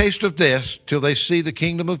not taste of death till they see the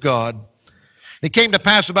kingdom of God." It came to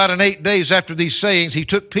pass about 8 days after these sayings, he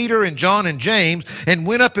took Peter and John and James and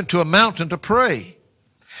went up into a mountain to pray.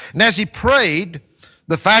 And as he prayed,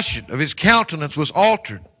 the fashion of his countenance was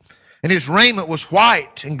altered, and his raiment was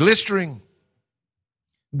white and glistering.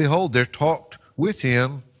 Behold, there talked with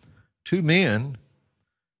him 2 men,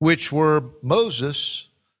 which were Moses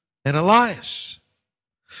and Elias,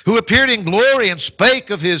 who appeared in glory and spake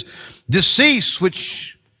of his decease,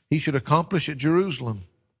 which he should accomplish at Jerusalem.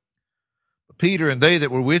 But Peter and they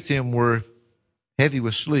that were with him were heavy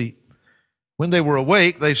with sleep. When they were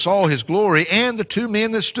awake, they saw his glory and the 2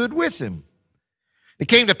 men that stood with him. It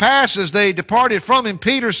came to pass as they departed from him,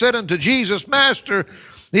 Peter said unto Jesus, "Master,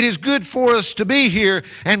 it is good for us to be here,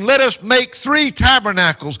 and let us make 3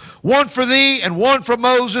 tabernacles, one for thee, and one for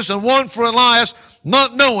Moses, and one for Elias,"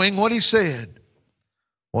 not knowing what he said.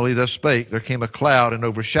 While he thus spake, there came a cloud and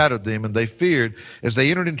overshadowed them, and they feared as they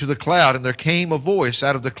entered into the cloud. And there came a voice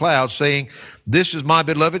out of the cloud, saying, "This is my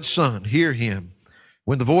beloved Son, hear him."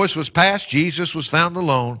 When the voice was past, Jesus was found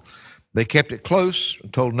alone. They kept it close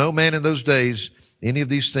and told no man in those days any of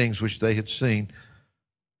these things which they had seen.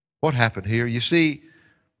 What happened here? You see,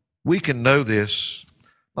 we can know this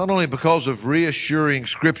not only because of reassuring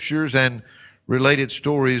scriptures and related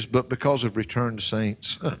stories, but because of returned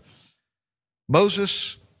saints.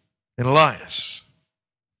 Moses and Elias,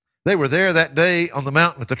 they were there that day on the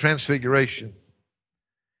mountain at the Transfiguration.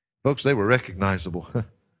 Folks, they were recognizable.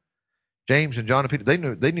 James and John and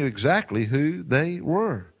Peter, they knew exactly who they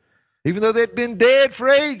were. Even though they'd been dead for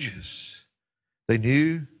ages, they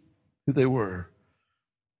knew who they were.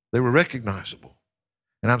 They were recognizable.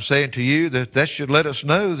 And I'm saying to you that should let us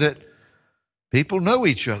know that people know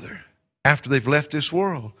each other after they've left this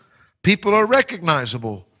world. People are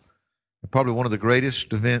recognizable. Probably one of the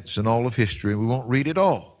greatest events in all of history. We won't read it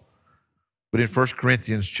all. But in 1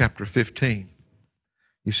 Corinthians chapter 15,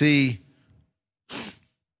 you see,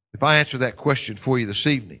 if I answer that question for you this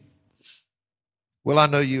evening, will I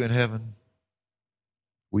know you in heaven?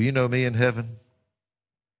 Will you know me in heaven?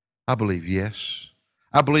 I believe yes.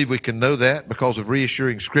 I believe we can know that because of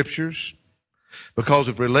reassuring scriptures, because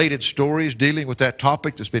of related stories dealing with that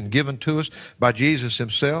topic that's been given to us by Jesus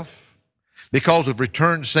himself, because of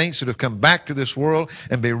returned saints that have come back to this world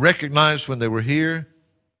and be recognized when they were here.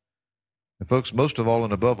 And folks, most of all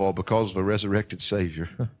and above all, because of a resurrected Savior.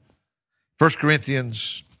 1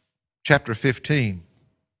 Corinthians chapter 15.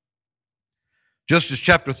 Just as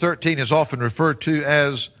chapter 13 is often referred to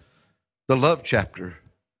as the love chapter,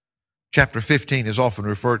 chapter 15 is often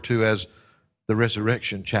referred to as the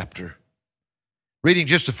resurrection chapter. Reading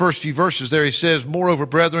just the first few verses there, he says, "Moreover,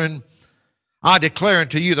 brethren, I declare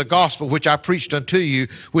unto you the gospel which I preached unto you,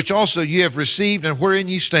 which also ye have received, and wherein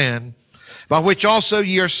ye stand, by which also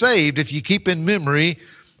ye are saved, if ye keep in memory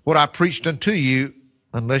what I preached unto you,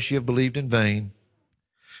 unless ye have believed in vain.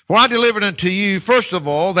 For I delivered unto you, first of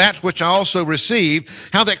all, that which I also received,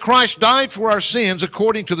 how that Christ died for our sins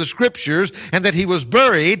according to the Scriptures, and that he was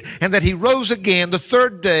buried, and that he rose again the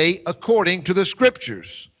 3rd day according to the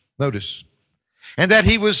Scriptures." Notice. "And that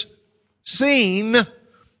he was seen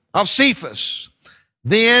of Cephas,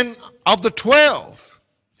 then of the 12,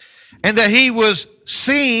 and that he was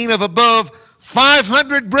seen of above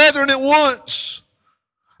 500 brethren at once,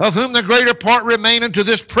 of whom the greater part remain unto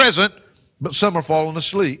this present, but some are fallen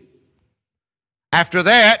asleep. After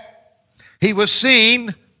that, he was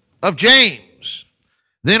seen of James,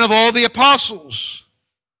 then of all the apostles."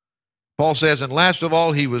 Paul says, "And last of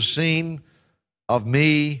all, he was seen of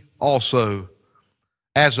me also,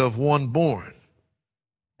 as of one born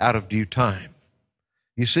out of due time."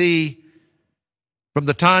 You see, from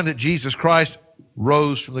the time that Jesus Christ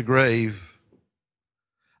rose from the grave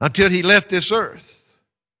until he left this earth,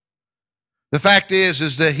 the fact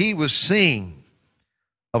is that he was seen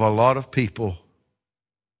of a lot of people.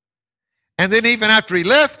 And then even after he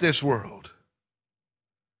left this world,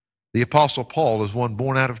 the Apostle Paul is one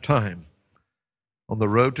born out of time. On the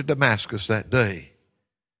road to Damascus that day,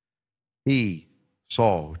 he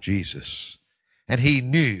saw Jesus, and he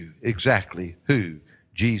knew exactly who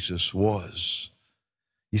Jesus was.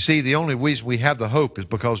 You see, the only reason we have the hope is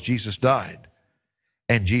because Jesus died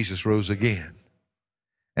and Jesus rose again.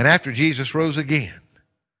 And after Jesus rose again,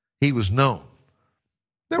 he was known.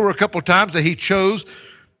 There were a couple of times that he chose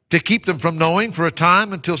to keep them from knowing for a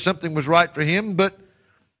time until something was right for him, but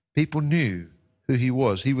people knew who he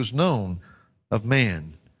was. He was known of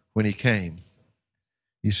man when he came.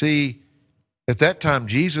 You see, at that time,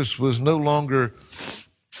 Jesus was no longer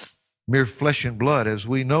mere flesh and blood as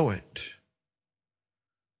we know it.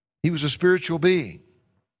 He was a spiritual being.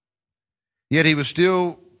 Yet he was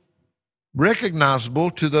still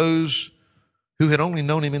recognizable to those who had only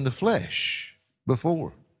known him in the flesh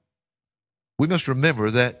before. We must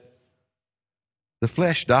remember that the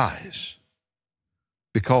flesh dies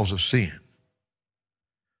because of sin.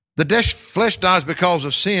 The flesh dies because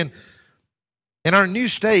of sin, and our new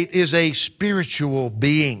state is a spiritual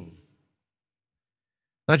being.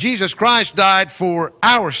 Now, Jesus Christ died for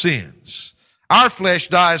our sins. Our flesh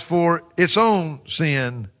dies for its own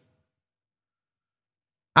sin.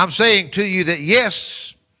 I'm saying to you that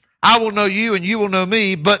yes, I will know you and you will know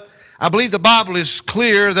me, but I believe the Bible is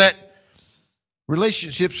clear that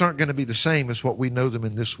relationships aren't going to be the same as what we know them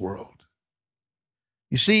in this world.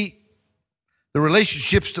 You see, the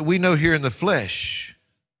relationships that we know here in the flesh,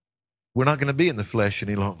 we're not going to be in the flesh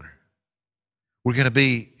any longer. We're going to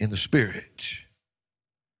be in the Spirit.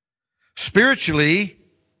 Spiritually,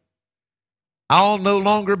 I'll no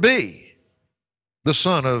longer be the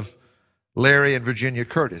son of Larry and Virginia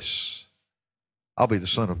Curtis. I'll be the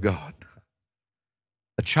son of God,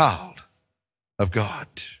 a child of God.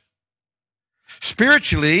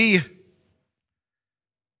 Spiritually,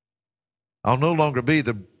 I'll no longer be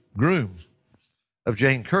the groom of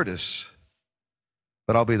Jane Curtis,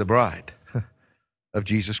 but I'll be the bride of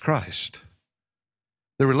Jesus Christ.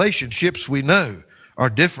 The relationships we know are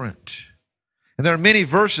different. And there are many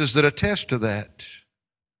verses that attest to that.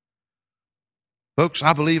 Folks,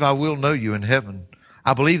 I believe I will know you in heaven.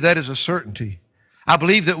 I believe that is a certainty. I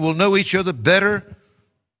believe that we'll know each other better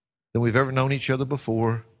than we've ever known each other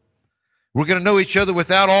before. We're going to know each other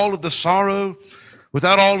without all of the sorrow,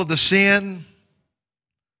 without all of the sin.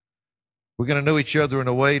 We're going to know each other in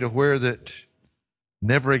a way to where that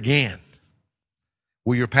never again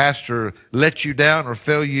will your pastor let you down or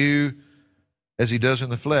fail you as he does in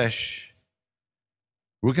the flesh.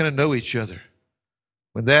 We're going to know each other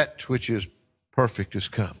when that which is perfect has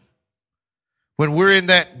come. When we're in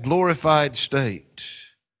that glorified state.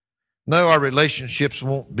 No, our relationships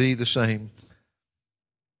won't be the same.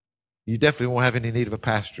 You definitely won't have any need of a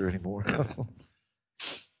pastor anymore.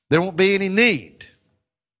 There won't be any need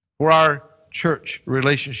for our church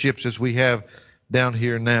relationships as we have down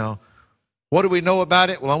here now. What do we know about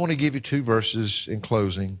it? Well, I want to give you 2 verses in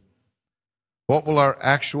closing. What will our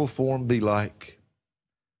actual form be like?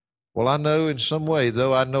 Well, I know in some way,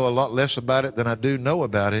 though I know a lot less about it than I do know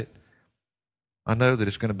about it, I know that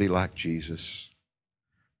it's going to be like Jesus.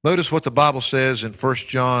 Notice what the Bible says in 1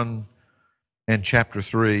 John and chapter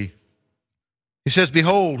 3. He says,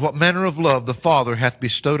 "Behold, what manner of love the Father hath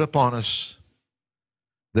bestowed upon us,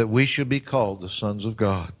 that we should be called the sons of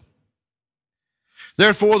God.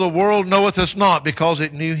 Therefore the world knoweth us not, because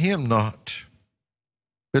it knew him not.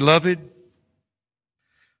 Beloved,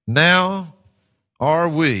 now are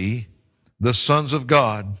we the sons of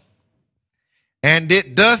God, and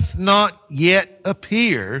it doth not yet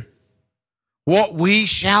appear what we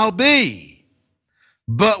shall be.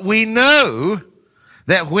 But we know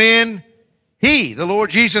that when he, the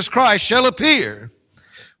Lord Jesus Christ, shall appear,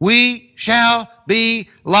 we shall be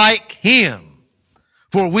like him,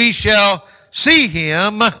 for we shall see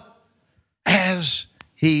him as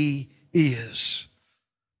he is."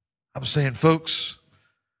 I'm saying, folks,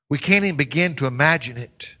 we can't even begin to imagine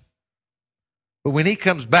it. But when he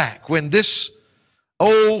comes back, when this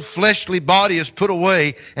old fleshly body is put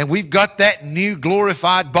away and we've got that new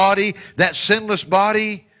glorified body, that sinless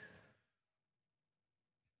body,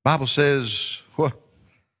 the Bible says, well,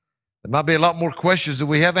 there might be a lot more questions than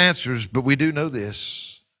we have answers, but we do know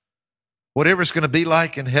this. Whatever it's going to be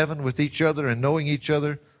like in heaven with each other and knowing each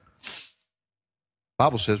other, the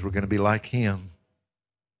Bible says we're going to be like him.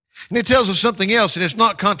 And it tells us something else, and it's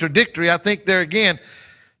not contradictory. I think there again,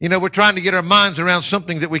 we're trying to get our minds around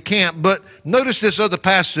something that we can't. But notice this other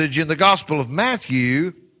passage in the Gospel of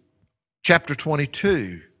Matthew, chapter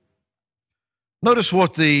 22. Notice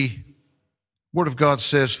what the Word of God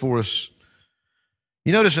says for us.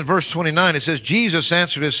 You notice in verse 29, it says, "Jesus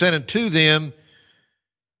answered and said unto them,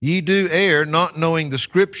 Ye do err, not knowing the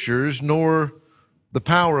Scriptures, nor the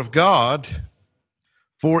power of God.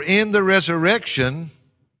 For in the resurrection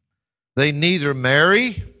they neither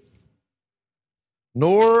marry,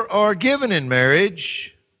 nor are given in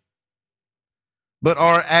marriage, but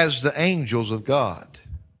are as the angels of God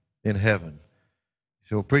in heaven.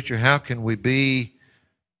 So, preacher, how can we be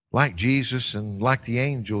like Jesus and like the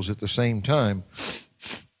angels at the same time?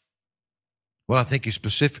 Well, I think he's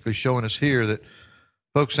specifically showing us here that,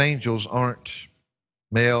 folks, angels aren't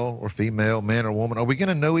male or female, man or woman. Are we going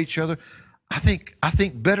to know each other? I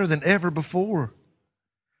think better than ever before.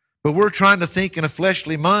 But we're trying to think in a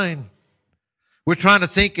fleshly mind. We're trying to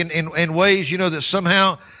think in ways, that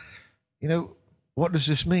somehow, what does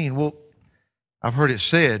this mean? Well, I've heard it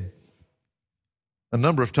said a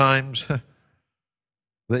number of times that,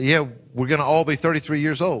 we're going to all be 33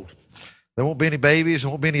 years old. There won't be any babies. There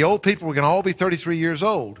won't be any old people. We're going to all be 33 years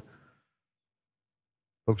old.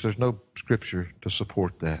 Folks, there's no scripture to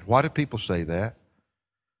support that. Why do people say that?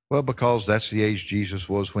 Well, because that's the age Jesus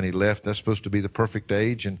was when he left. That's supposed to be the perfect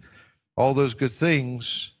age and all those good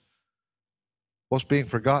things. What's being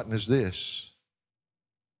forgotten is this.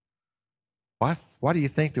 Why do you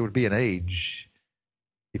think there would be an age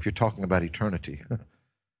if you're talking about eternity? The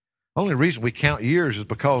only reason we count years is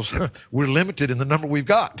because we're limited in the number we've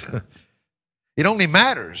got. It only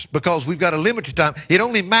matters because we've got a limited time. It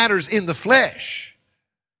only matters in the flesh.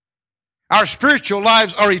 Our spiritual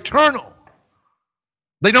lives are eternal.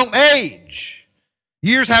 They don't age.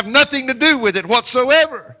 Years have nothing to do with it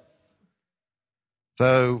whatsoever.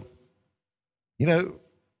 So,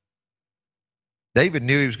 David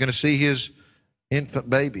knew he was going to see his infant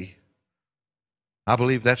baby. I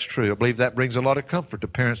believe that's true. I believe that brings a lot of comfort to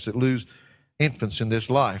parents that lose infants in this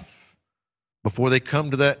life before they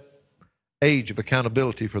come to that age of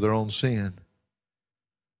accountability for their own sin.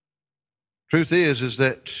 Truth is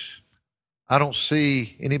that I don't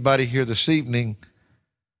see anybody here this evening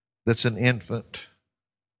that's an infant.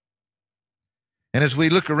 And as we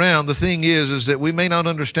look around, the thing is that we may not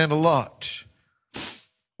understand a lot.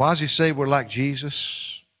 Why does he say we're like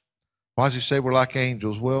Jesus? Why does he say we're like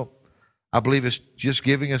angels? Well, I believe it's just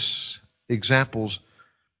giving us examples.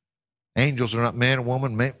 Angels are not man or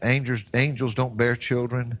woman. Angels don't bear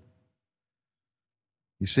children.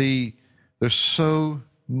 You see, there's so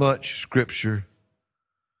much scripture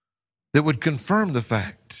that would confirm the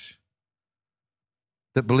fact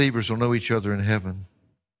that believers will know each other in heaven.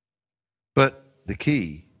 But the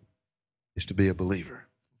key is to be a believer.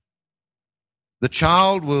 The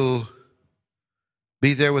child will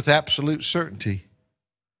be there with absolute certainty.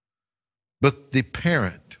 But the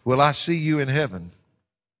parent, will I see you in heaven?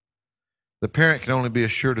 The parent can only be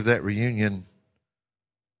assured of that reunion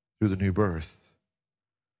through the new birth,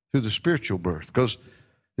 through the spiritual birth, because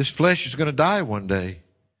this flesh is going to die one day.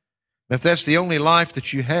 And if that's the only life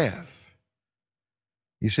that you have,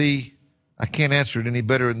 you see, I can't answer it any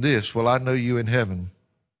better than this. Well, I know you in heaven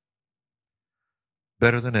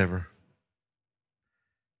better than ever,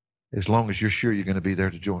 as long as you're sure you're going to be there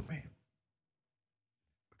to join me.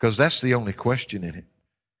 Because that's the only question in it.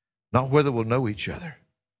 Not whether we'll know each other,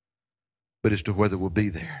 but as to whether we'll be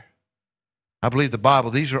there. I believe the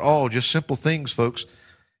Bible, these are all just simple things, folks.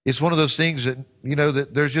 It's one of those things that,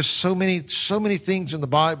 that there's just so many things in the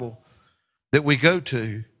Bible that we go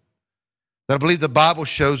to that I believe the Bible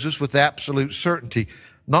shows us with absolute certainty,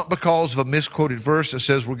 not because of a misquoted verse that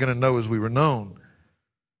says we're going to know as we were known.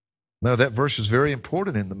 No, that verse is very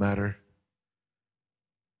important in the matter.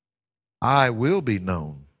 I will be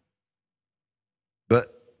known.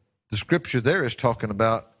 But the scripture there is talking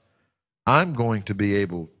about I'm going to be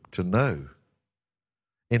able to know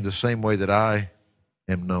in the same way that I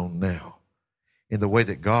am known now, in the way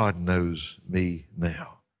that God knows me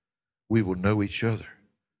now. We will know each other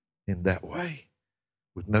in that way,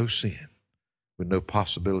 with no sin, with no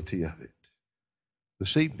possibility of it.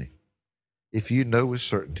 This evening, if you know with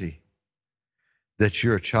certainty that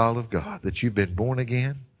you're a child of God, that you've been born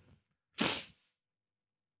again,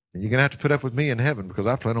 and you're going to have to put up with me in heaven because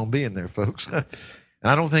I plan on being there, folks. And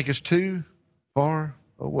I don't think it's too far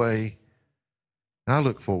away. And I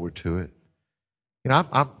look forward to it.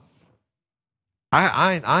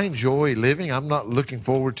 I enjoy living. I'm not looking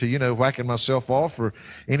forward to, whacking myself off or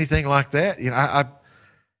anything like that.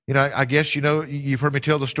 I guess, you've heard me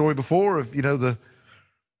tell the story before of, the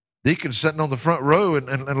deacons sitting on the front row, and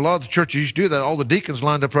a lot of the churches used to do that. All the deacons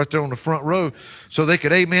lined up right there on the front row so they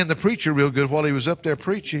could amen the preacher real good while he was up there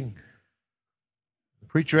preaching. The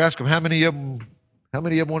preacher asked them, how many of them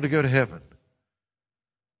want to go to heaven?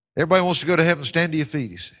 Everybody wants to go to heaven. Stand to your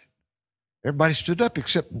feet, he said. Everybody stood up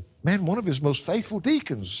except, one of his most faithful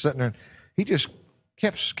deacons sitting there. He just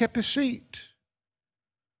kept his seat.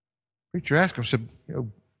 The preacher asked him, said,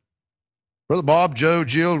 Brother Bob, Joe,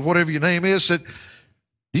 Jill, whatever your name is, said,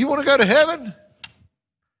 do you want to go to heaven?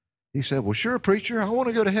 He said, well, sure, preacher, I want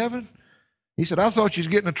to go to heaven. He said, I thought you was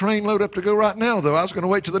getting a train load up to go right now, though. I was going to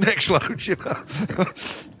wait till the next load, you know.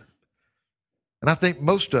 And I think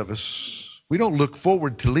most of us, we don't look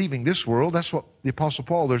forward to leaving this world. That's what the Apostle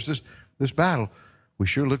Paul, there's this battle. We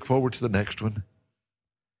sure look forward to the next one.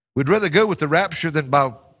 We'd rather go with the rapture than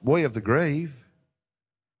by way of the grave.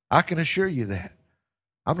 I can assure you that.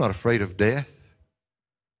 I'm not afraid of death,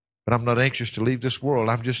 but I'm not anxious to leave this world.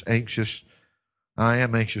 I'm just anxious. I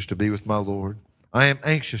am anxious to be with my Lord. I am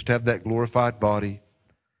anxious to have that glorified body.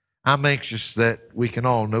 I'm anxious that we can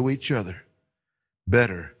all know each other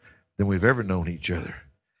better than we've ever known each other.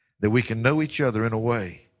 That we can know each other in a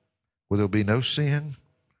way where there'll be no sin,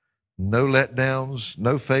 no letdowns,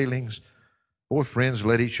 no failings. Boy, friends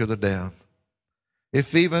let each other down.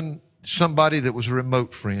 If even somebody that was a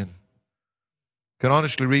remote friend can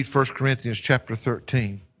honestly read 1 Corinthians chapter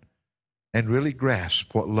 13 and really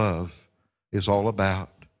grasp what love is all about.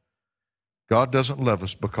 God doesn't love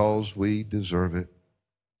us because we deserve it.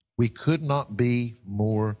 We could not be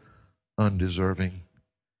more undeserving.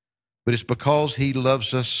 But it's because He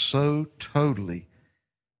loves us so totally,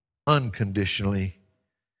 unconditionally,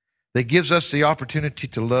 that gives us the opportunity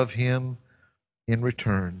to love Him in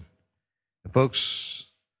return. And folks,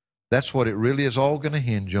 that's what it really is all going to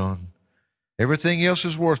hinge on. Everything else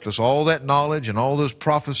is worthless. All that knowledge and all those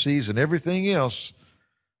prophecies and everything else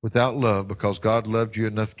without love, because God loved you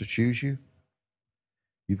enough to choose you.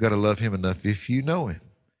 You've got to love Him enough. If you know Him,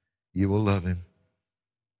 you will love Him.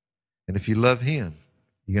 And if you love Him,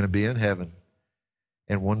 you're going to be in heaven.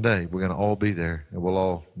 And one day we're going to all be there and we'll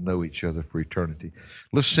all know each other for eternity.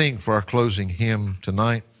 Let's sing for our closing hymn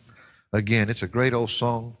tonight. Again, it's a great old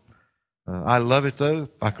song. I love it, though.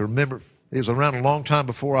 I can remember it was around a long time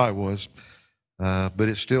before I was. But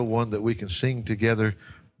it's still one that we can sing together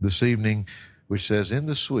this evening, which says, "In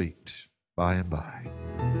the sweet by and by."